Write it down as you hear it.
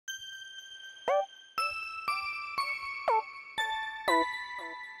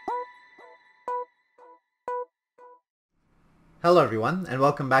Hello everyone, and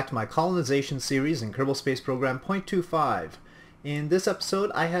welcome back to my Colonization series in Kerbal Space Program 0.25. In this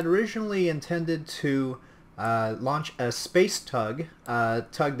episode, I had originally intended to launch a space tug, a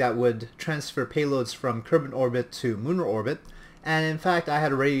tug that would transfer payloads from Kerbal orbit to lunar orbit, and in fact I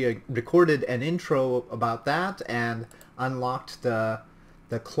had already recorded an intro about that and unlocked the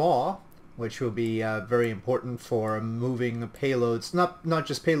claw, which will be very important for moving payloads, not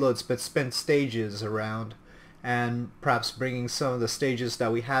just payloads, but spent stages around, and perhaps bringing some of the stages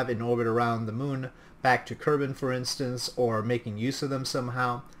that we have in orbit around the moon back to Kerbal, for instance, or making use of them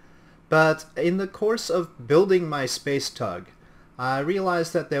somehow. But in the course of building my space tug, I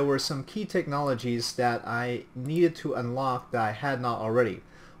realized that there were some key technologies that I needed to unlock that I had not already.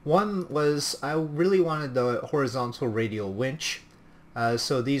 One was I really wanted the horizontal radial winch.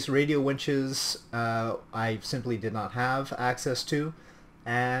 So these radial winches I simply did not have access to,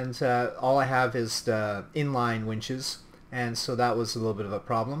 and all I have is the inline winches, and so that was a little bit of a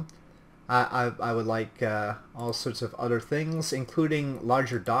problem. I would like all sorts of other things, including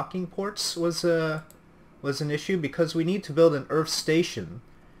larger docking ports was an issue, because we need to build an Earth station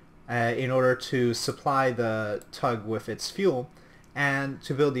in order to supply the tug with its fuel, and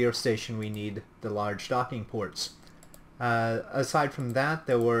to build the Earth station we need the large docking ports. Aside from that,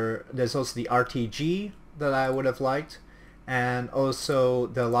 there's also the RTG that I would have liked, and also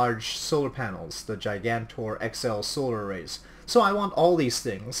the large solar panels, the Gigantor XL solar arrays. So I want all these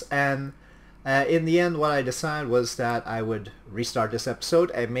things, and in the end what I decided was that I would restart this episode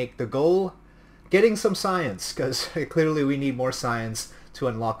and make the goal getting some science, because clearly we need more science to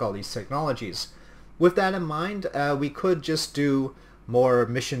unlock all these technologies. With that in mind, we could just do more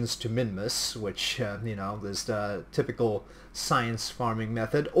missions to Minmus, which, you know, is the typical science farming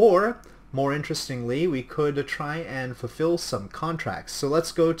method, or more interestingly, we could try and fulfill some contracts. So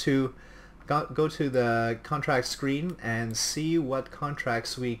let's go to the contract screen and see what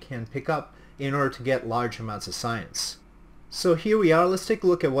contracts we can pick up in order to get large amounts of science. So here we are. Let's take a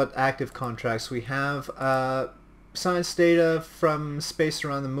look at what active contracts we have. Science data from space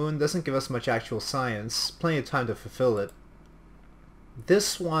around the moon doesn't give us much actual science. Plenty of time to fulfill it.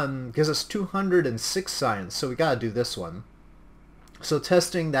 This one gives us 206 science, so we gotta do this one. So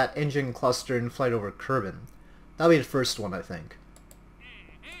testing that engine cluster in flight over Kerbal. That'll be the first one, I think.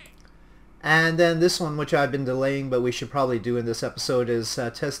 And then this one, which I've been delaying, but we should probably do in this episode, is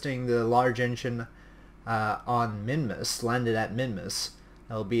testing the large engine on Minmus, landed at Minmus.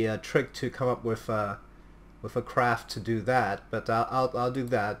 That'll be a trick to come up with a craft to do that, but I'll do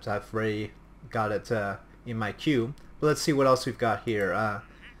that. I've already got it in my queue. But let's see what else we've got here.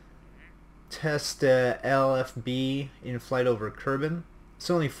 Test LFB in flight over Kerbal. It's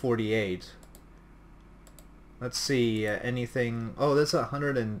only 48. Let's see, anything... Oh, that's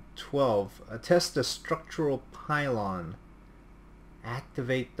 112. Test the structural pylon.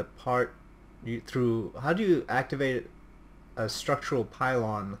 Activate the part through... How do you activate a structural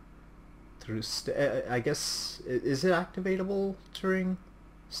pylon through... I guess... Is it activatable during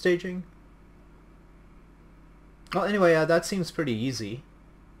staging? Well, anyway, that seems pretty easy.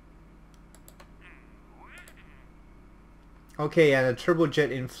 Okay, and a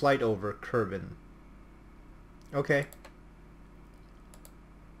turbojet in flight over Kerbal. Okay.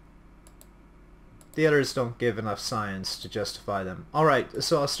 The others don't give enough science to justify them. Alright,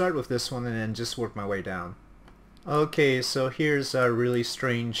 so I'll start with this one and then just work my way down. Okay, so here's a really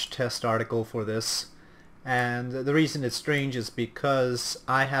strange test article for this. And the reason it's strange is because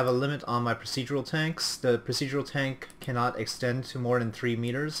I have a limit on my procedural tanks. The procedural tank cannot extend to more than 3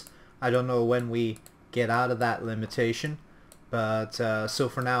 meters. I don't know when we get out of that limitation. But so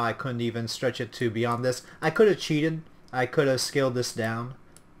for now I couldn't even stretch it to beyond this. I could have cheated. I could have scaled this down,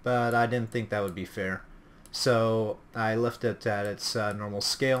 but I didn't think that would be fair. So I left it at its normal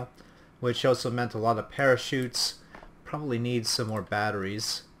scale, which also meant a lot of parachutes. Probably need some more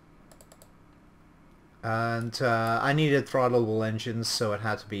batteries. And I needed throttleable engines, so it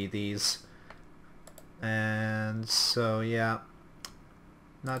had to be these. And so yeah,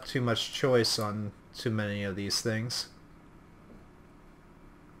 not too much choice on too many of these things.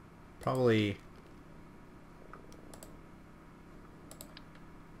 Probably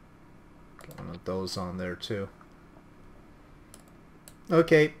get one of those on there too.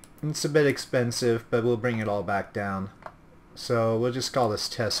 Okay, it's a bit expensive, but we'll bring it all back down. So we'll just call this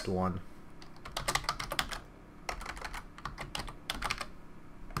test 1.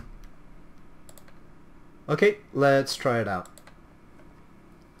 Okay, let's try it out.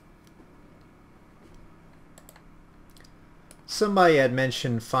 Somebody had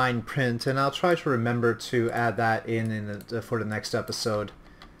mentioned fine print, and I'll try to remember to add that in for the next episode.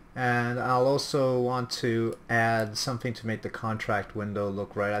 And I'll also want to add something to make the contract window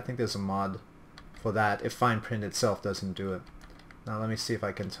look right. I think there's a mod for that if fine print itself doesn't do it. Now let me see if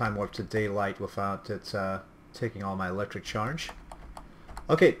I can time warp to daylight without it taking all my electric charge.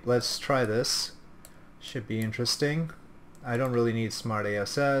 Okay, let's try this. Should be interesting. I don't really need smart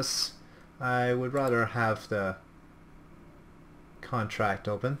ASS. I would rather have the contract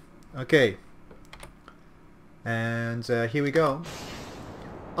open. Okay. And here we go.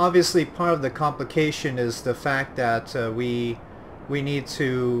 Obviously part of the complication is the fact that we need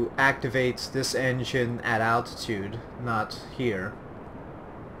to activate this engine at altitude, not here.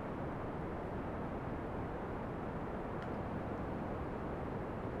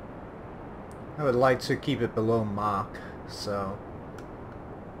 I would like to keep it below Mach, so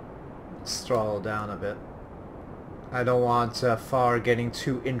let's throttle down a bit. I don't want FAR getting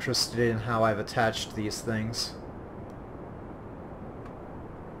too interested in how I've attached these things.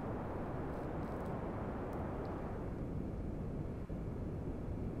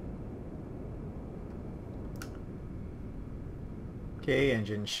 Okay,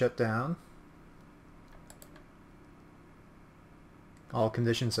 engine shut down. All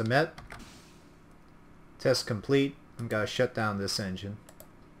conditions are met. Test complete. I'm gonna shut down this engine.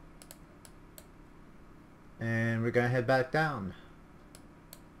 And we're gonna head back down.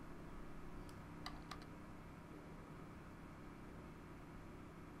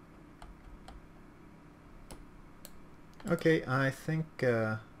 Okay, I think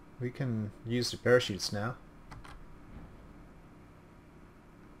we can use the parachutes now.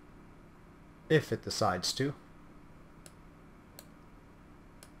 If it decides to.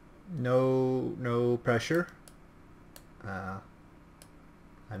 No pressure. I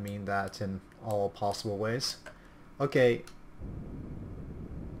mean that in all possible ways. Okay.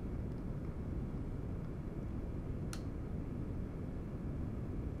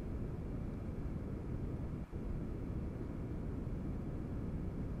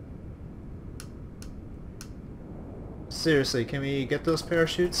 Seriously, can we get those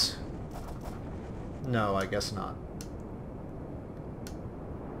parachutes? No, I guess not.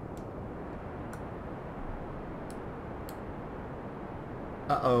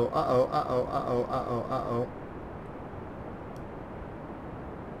 Uh-oh, uh-oh, uh-oh, uh-oh, uh-oh, uh-oh.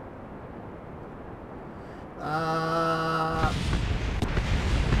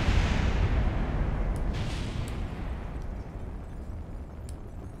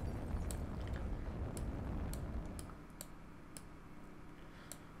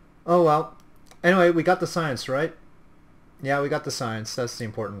 Oh well. Anyway, we got the science, right? Yeah, we got the science. That's the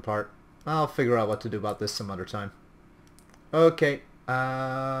important part. I'll figure out what to do about this some other time. Okay.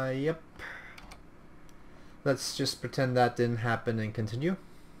 Yep. Let's just pretend that didn't happen and continue.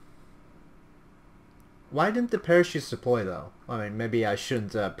 Why didn't the parachutes deploy though? I mean, maybe I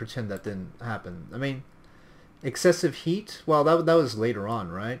shouldn't pretend that didn't happen. I mean, excessive heat? Well, that was later on,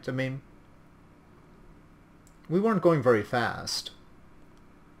 right? I mean, we weren't going very fast.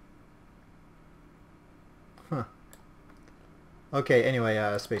 Huh. Okay,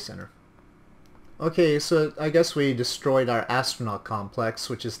 anyway, Space Center. Okay, so I guess we destroyed our astronaut complex,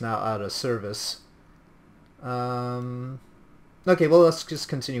 which is now out of service. Okay, well, let's just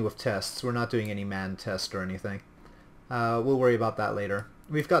continue with tests. We're not doing any manned test or anything. We'll worry about that later.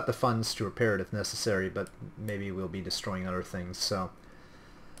 We've got the funds to repair it if necessary, but maybe we'll be destroying other things, so...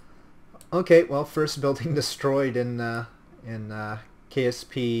 Okay, well, first building destroyed in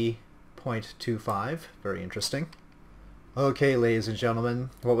KSP 0.25. Very interesting. Okay, ladies and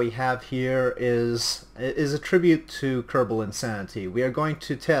gentlemen, what we have here is a tribute to Kerbal Insanity. We are going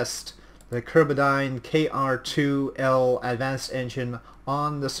to test the Karbonite KR2L advanced engine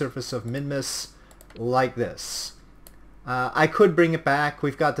on the surface of Minmus like this. I could bring it back.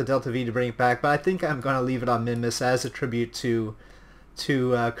 We've got the Delta V to bring it back, but I think I'm going to leave it on Minmus as a tribute to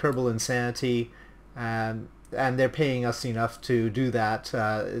Kerbal Insanity, and they're paying us enough to do that.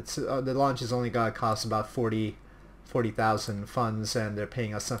 The launch is only going to cost about 40,000 funds, and they're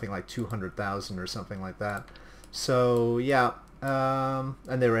paying us something like 200,000 or something like that. So yeah, and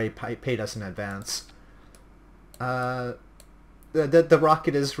they already paid us in advance. The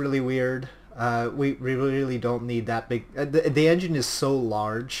rocket is really weird. We really don't need that big. The engine is so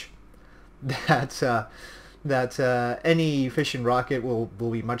large that any efficient rocket will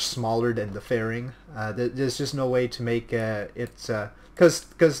be much smaller than the fairing. There's just no way to make it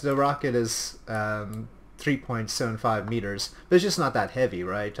because the rocket is 3.75 meters, but it's just not that heavy,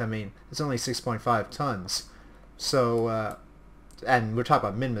 right? I mean, it's only 6.5 tons. So, and we're talking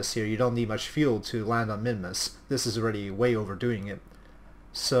about Minmus here. You don't need much fuel to land on Minmus. This is already way overdoing it.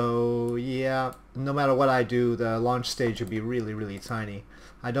 So yeah, no matter what I do, the launch stage will be really, really tiny.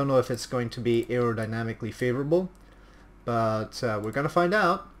 I don't know if it's going to be aerodynamically favorable, but we're gonna find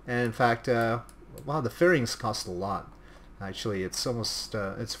out. And in fact, wow, the fairings cost a lot. Actually, it's almost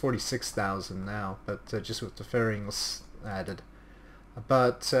it's 46,000 now, but just with the fairings added.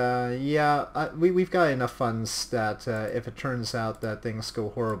 But yeah, we've got enough funds that if it turns out that things go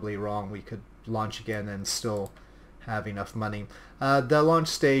horribly wrong, we could launch again and still have enough money. The launch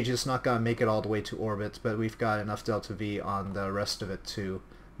stage is not going to make it all the way to orbit, but we've got enough delta V on the rest of it to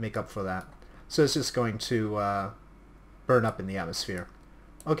make up for that. So it's just going to burn up in the atmosphere.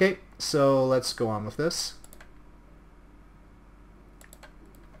 Okay, so let's go on with this.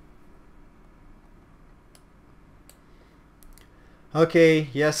 Okay,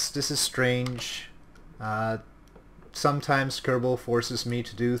 yes, this is strange. Sometimes Kerbal forces me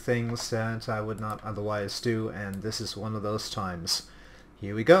to do things that I would not otherwise do, and this is one of those times.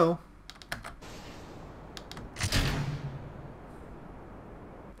 Here we go.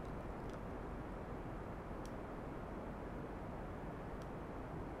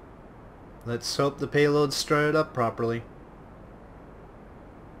 Let's hope the payload started up properly.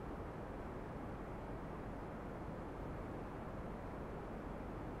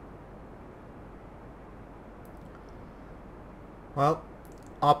 Well,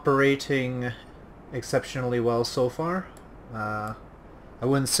 operating exceptionally well so far. I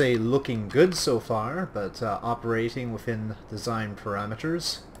wouldn't say looking good so far, but operating within design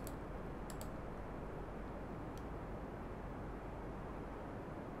parameters.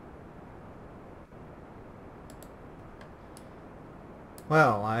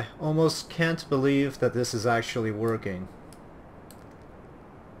 Well, I almost can't believe that this is actually working.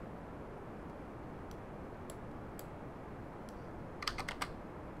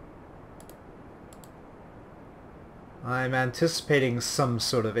 I'm anticipating some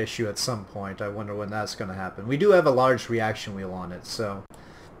sort of issue at some point. I wonder when that's going to happen. We do have a large reaction wheel on it, so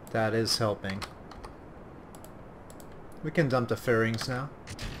that is helping. We can dump the fairings now.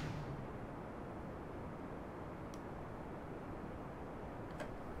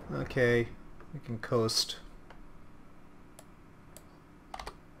 Okay, we can coast.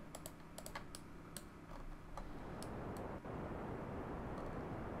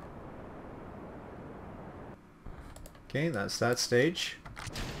 Okay, that's that stage.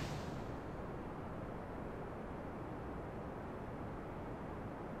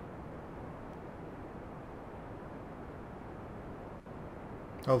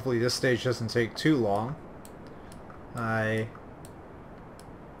 Hopefully this stage doesn't take too long. I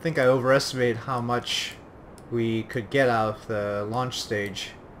think I overestimated how much we could get out of the launch stage.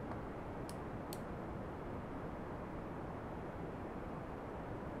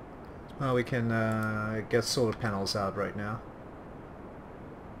 Well, we can get solar panels out right now.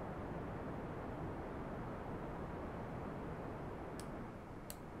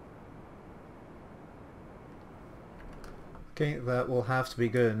 Okay, that will have to be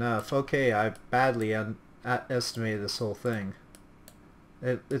good enough. Okay, I badly estimated this whole thing.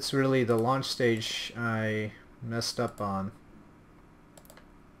 It's really the launch stage I messed up on.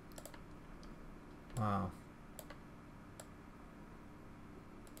 Wow.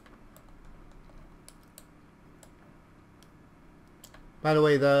 By the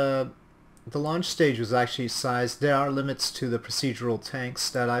way, the launch stage was actually sized. There are limits to the procedural tanks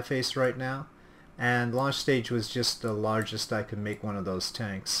that I face right now, and launch stage was just the largest I could make one of those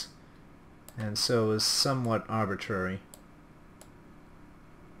tanks, and so it was somewhat arbitrary.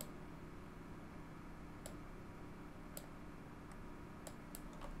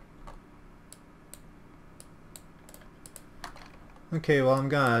 Okay, well, I'm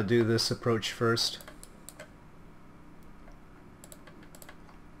gonna do this approach first.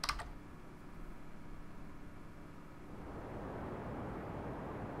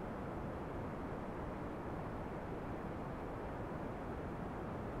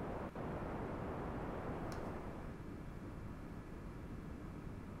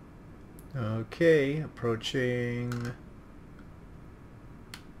 Okay, approaching.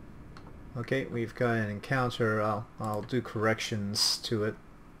 Okay, we've got an encounter. I'll do corrections to it.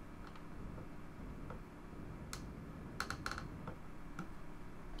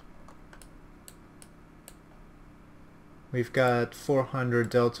 We've got 400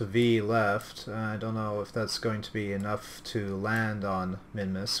 delta V left. I don't know if that's going to be enough to land on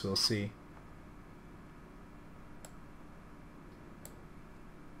Minmus. We'll see.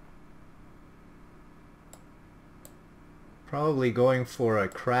 Probably going for a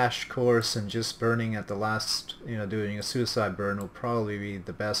crash course and just burning at the last, doing a suicide burn will probably be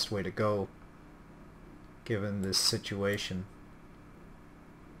the best way to go, given this situation.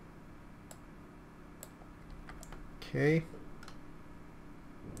 Okay.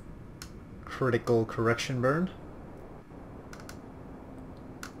 Critical correction burn.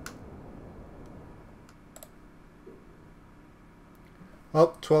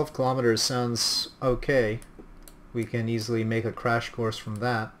 Oh, 12 kilometers sounds okay. We can easily make a crash course from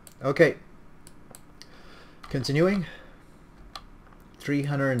that. Okay. Continuing.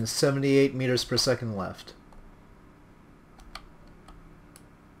 378 meters per second left.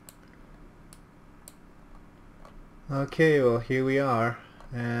 Okay, well here we are.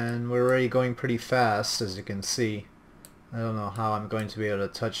 And we're already going pretty fast, as you can see. I don't know how I'm going to be able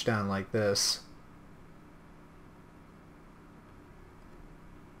to touch down like this.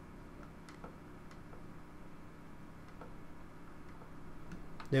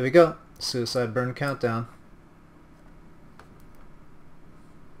 There we go. Suicide burn countdown.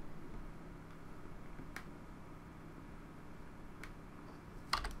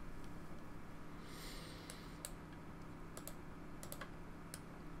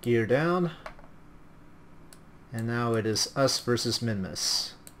 Gear down. And now it is us versus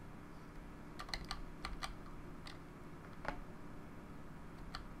Minmus.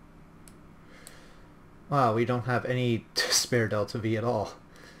 Wow, we don't have any spare Delta V at all.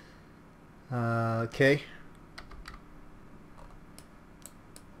 Okay.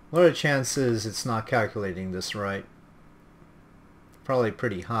 What are the chances it's not calculating this right? Probably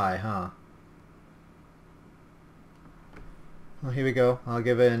pretty high, huh? Well, here we go. I'll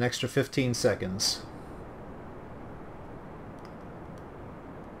give it an extra 15 seconds.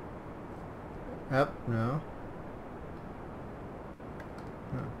 Yep, no.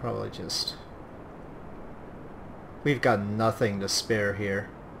 No, probably just... We've got nothing to spare here.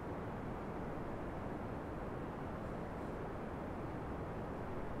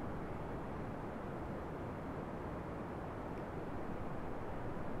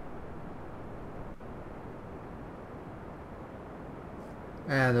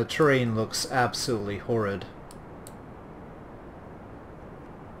 And the terrain looks absolutely horrid.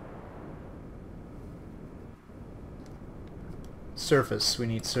 Surface, we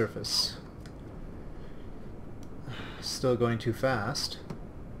need surface. Still going too fast.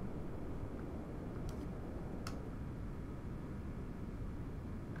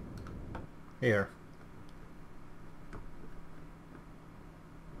 Here.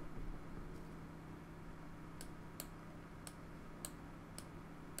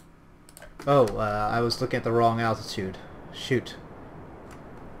 Oh, I was looking at the wrong altitude. Shoot.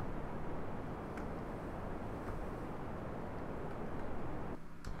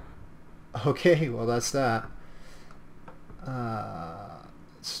 Okay, well that's that.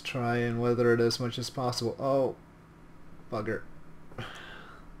 Let's try and weather it as much as possible. Oh, bugger.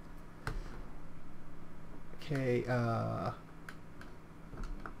 Okay,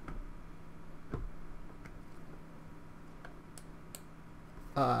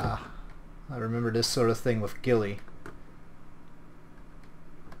 I remember this sort of thing with Gilly.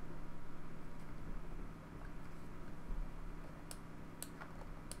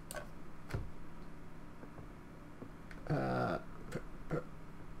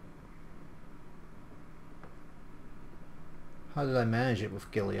 How did I manage it with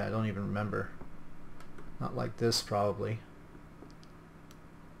Gilly? I don't even remember. Not like this, probably.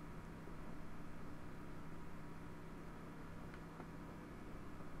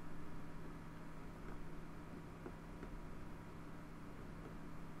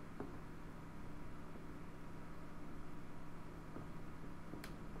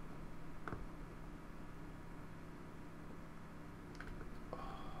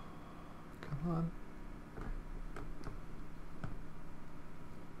 Come on.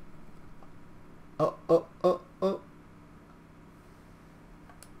 Oh, oh, oh, oh.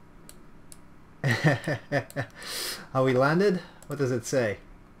 Are we landed? What does it say?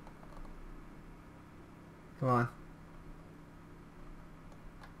 Come on.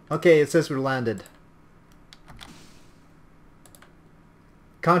 Okay, it says we're landed.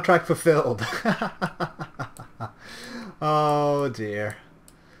 Contract fulfilled. Oh dear.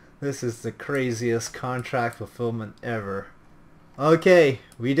 This is the craziest contract fulfillment ever. Okay,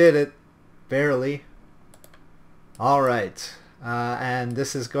 we did it. Barely. Alright. And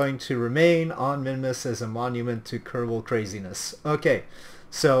this is going to remain on Minmus as a monument to Kerbal craziness. Okay,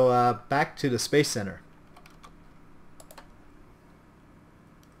 so back to the Space Center.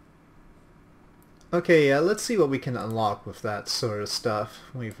 Okay, let's see what we can unlock with that sort of stuff.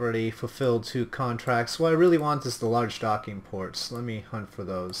 We've already fulfilled 2 contracts. What I really want is the large docking ports. Let me hunt for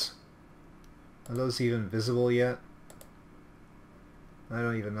those. Are those even visible yet? I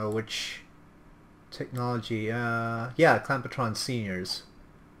don't even know which technology. Yeah, Clampatron Seniors.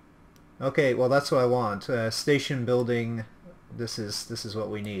 Okay, well that's what I want. Station building. This is what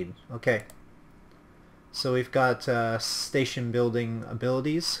we need. Okay. So we've got station building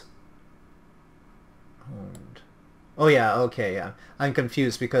abilities. Oh yeah, okay, yeah. I'm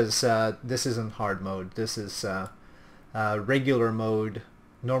confused because this isn't hard mode. This is regular mode,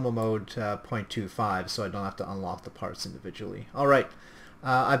 normal mode 0.25, so I don't have to unlock the parts individually. Alright,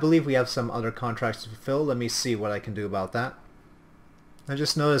 I believe we have some other contracts to fulfill. Let me see what I can do about that. I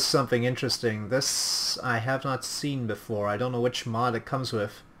just noticed something interesting. This I have not seen before. I don't know which mod it comes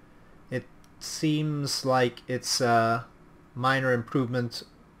with. It seems like it's a minor improvement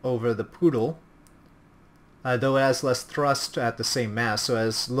over the Poodle. Though it has less thrust at the same mass, so it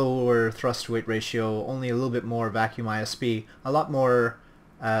has lower thrust-to-weight ratio, only a little bit more vacuum ISP, a lot more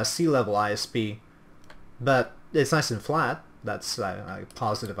sea level ISP, but it's nice and flat. That's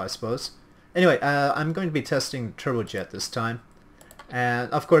positive, I suppose. Anyway, I'm going to be testing turbojet this time,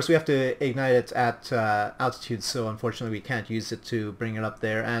 and of course we have to ignite it at altitude, so unfortunately we can't use it to bring it up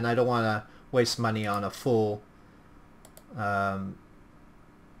there, and I don't want to waste money on a full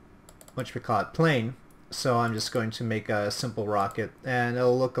plane. So I'm just going to make a simple rocket, and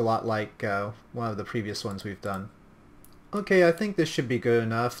it'll look a lot like one of the previous ones we've done. Okay, I think this should be good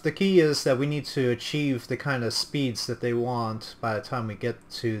enough. The key is that we need to achieve the kind of speeds that they want by the time we get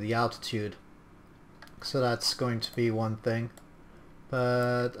to the altitude. So that's going to be one thing.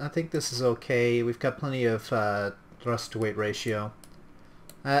 But I think this is okay. We've got plenty of thrust-to-weight ratio.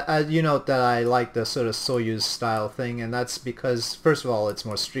 You note that I like the sort of Soyuz style thing, and that's because, first of all, it's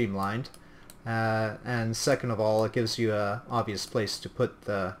more streamlined. And second of all, it gives you an obvious place to put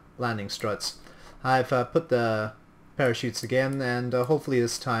the landing struts. I've put the parachutes again, and hopefully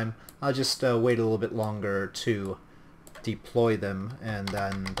this time I'll just wait a little bit longer to deploy them, and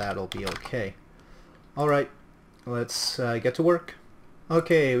then that'll be okay. Alright, let's get to work.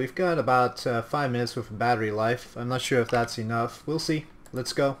 Okay, we've got about 5 minutes worth of battery life. I'm not sure if that's enough. We'll see.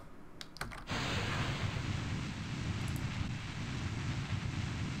 Let's go.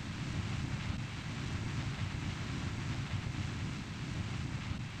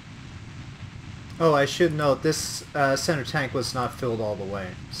 Oh, I should note, this center tank was not filled all the way,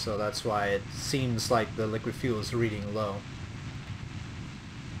 so that's why it seems like the liquid fuel is reading low.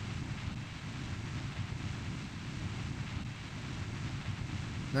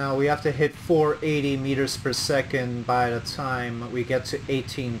 Now we have to hit 480 meters per second by the time we get to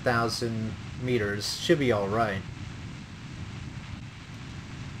 18,000 meters. Should be alright.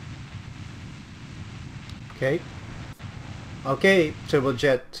 Okay. Okay,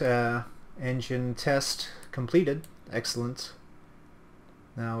 turbojet engine test completed. Excellent.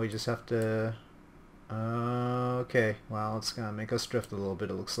 Now we just have to... okay, well, it's gonna make us drift a little bit,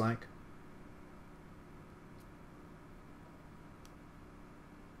 it looks like.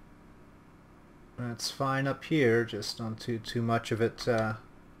 That's fine up here, just don't do too much of it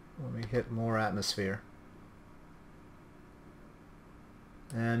when we hit more atmosphere.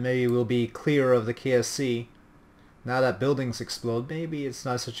 And maybe we'll be clear of the KSC. Now that buildings explode, maybe it's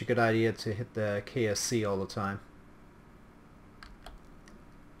not such a good idea to hit the KSC all the time.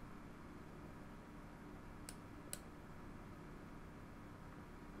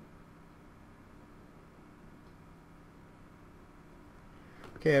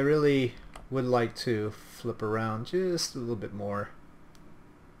 Okay, I really would like to flip around just a little bit more.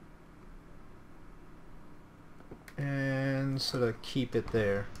 And sort of keep it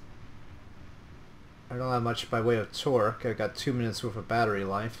there. I don't have much by way of torque. I got 2 minutes worth of battery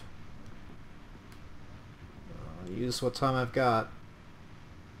life. I'll use what time I've got.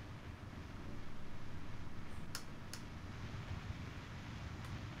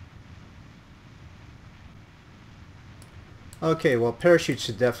 Okay, well, parachute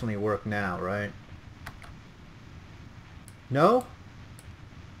should definitely work now, right? No?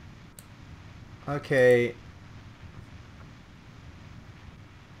 Okay.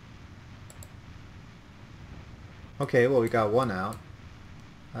 Okay, well, we got one out.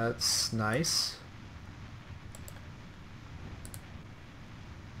 That's nice.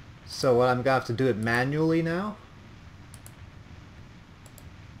 So what, I'm gonna have to do it manually now?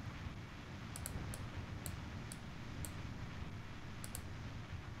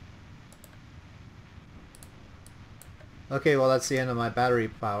 Okay, well, that's the end of my battery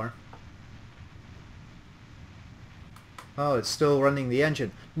power. Oh, it's still running the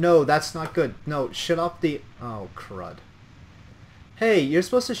engine. No, that's not good. No, shut off the... Oh, crud. Hey, you're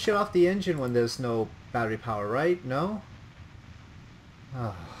supposed to shut off the engine when there's no battery power, right? No?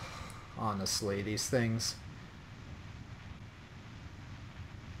 Oh, honestly, these things...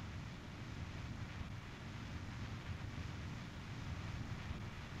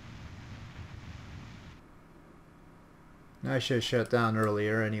 I should have shut down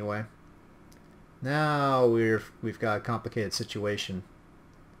earlier anyway. Now we've got a complicated situation.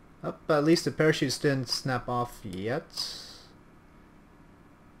 At least the parachutes didn't snap off yet.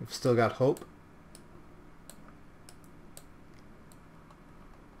 We've still got hope.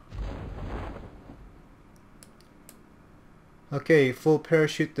 Okay, full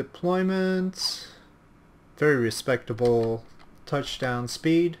parachute deployment. Very respectable touchdown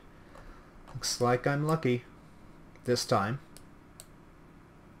speed. Looks like I'm lucky this time.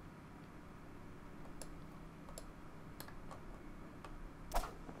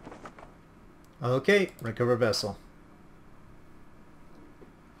 Okay, recover vessel.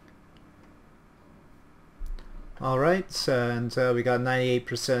 Alright, and we got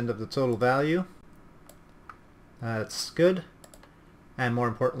 98% of the total value. That's good. And more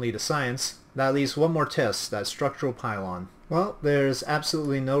importantly, the science. That leaves one more test, that structural pylon. Well, there's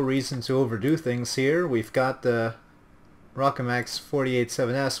absolutely no reason to overdo things here. We've got the Rockamax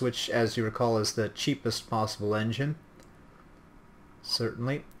 487S, which, as you recall, is the cheapest possible engine.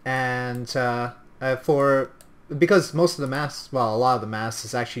 Certainly. And because most of the mass, well, a lot of the mass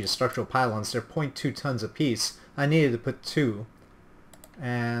is actually the structural pylons, they're 0.2 tons apiece. I needed to put 2,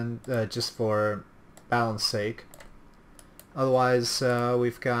 and just for balance sake. Otherwise,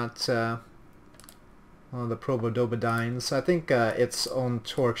 we've got one of the Probodobodines. I think its own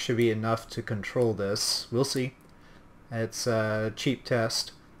torque should be enough to control this. We'll see. It's a cheap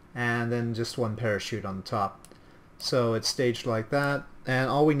test, and then just one parachute on the top. So it's staged like that, and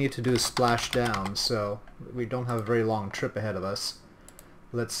all we need to do is splash down, so we don't have a very long trip ahead of us.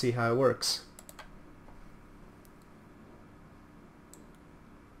 Let's see how it works.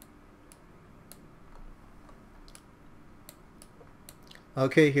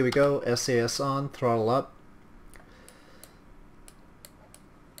 Okay, here we go. SAS on, throttle up.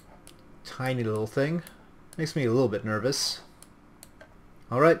 Tiny little thing. Makes me a little bit nervous.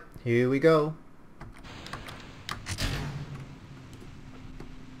 Alright, here we go.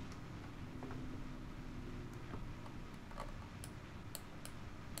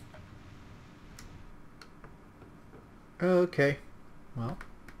 Okay, well,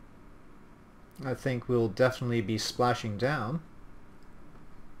 I think we'll definitely be splashing down.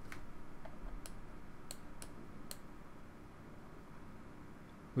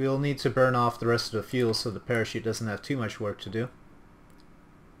 We'll need to burn off the rest of the fuel so the parachute doesn't have too much work to do.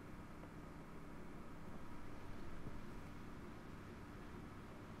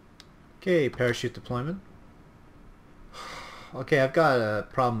 Okay, parachute deployment. Okay, I've got a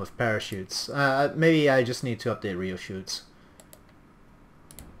problem with parachutes. Maybe I just need to update Rio Chutes.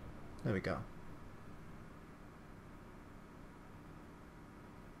 There we go.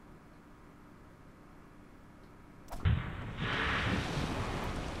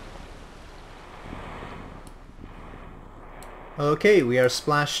 Okay, we are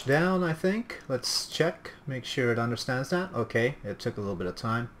splashed down, I think. Let's check, make sure it understands that. Okay, it took a little bit of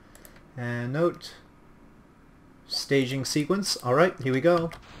time. And note, staging sequence. Alright, here we go.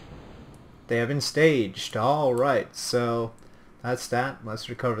 They have been staged. Alright, so that's that. Let's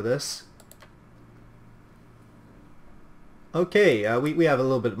recover this. Okay, we have a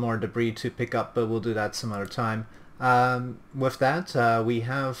little bit more debris to pick up, but we'll do that some other time. With that, we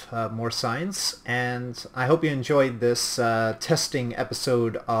have more science, and I hope you enjoyed this testing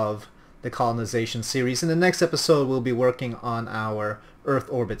episode of the Colonization series. In the next episode, we'll be working on our Earth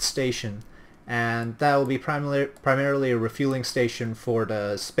orbit station, and that will be primarily a refueling station for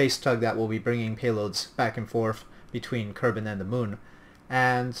the space tug that will be bringing payloads back and forth between Kerbal and the Moon.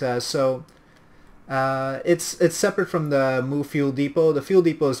 And it's separate from the Mu fuel depot. The fuel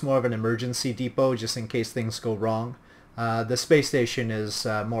depot is more of an emergency depot, just in case things go wrong. The space station is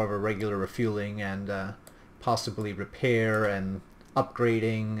more of a regular refueling and possibly repair and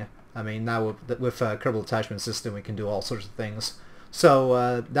upgrading. I mean, now with a Kerbal attachment system, we can do all sorts of things.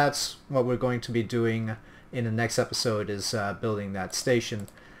 So that's what we're going to be doing in the next episode, is building that station.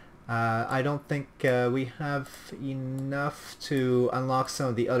 I don't think we have enough to unlock some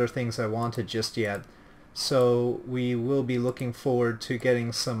of the other things I wanted just yet, so we will be looking forward to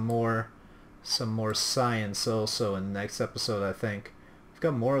getting some more science also in the next episode. I think we've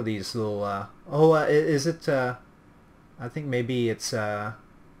got more of these little is it I think maybe it's I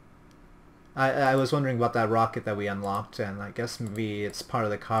was wondering about that rocket that we unlocked, and I guess maybe it's part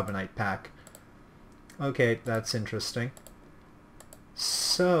of the Karbonite pack. Okay, that's interesting.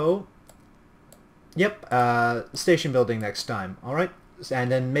 So, yep, station building next time, alright? And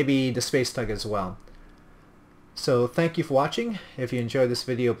then maybe the space tug as well. So thank you for watching. If you enjoyed this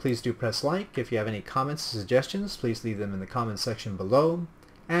video, please do press like. If you have any comments or suggestions, please leave them in the comment section below.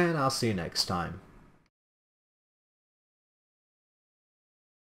 And I'll see you next time.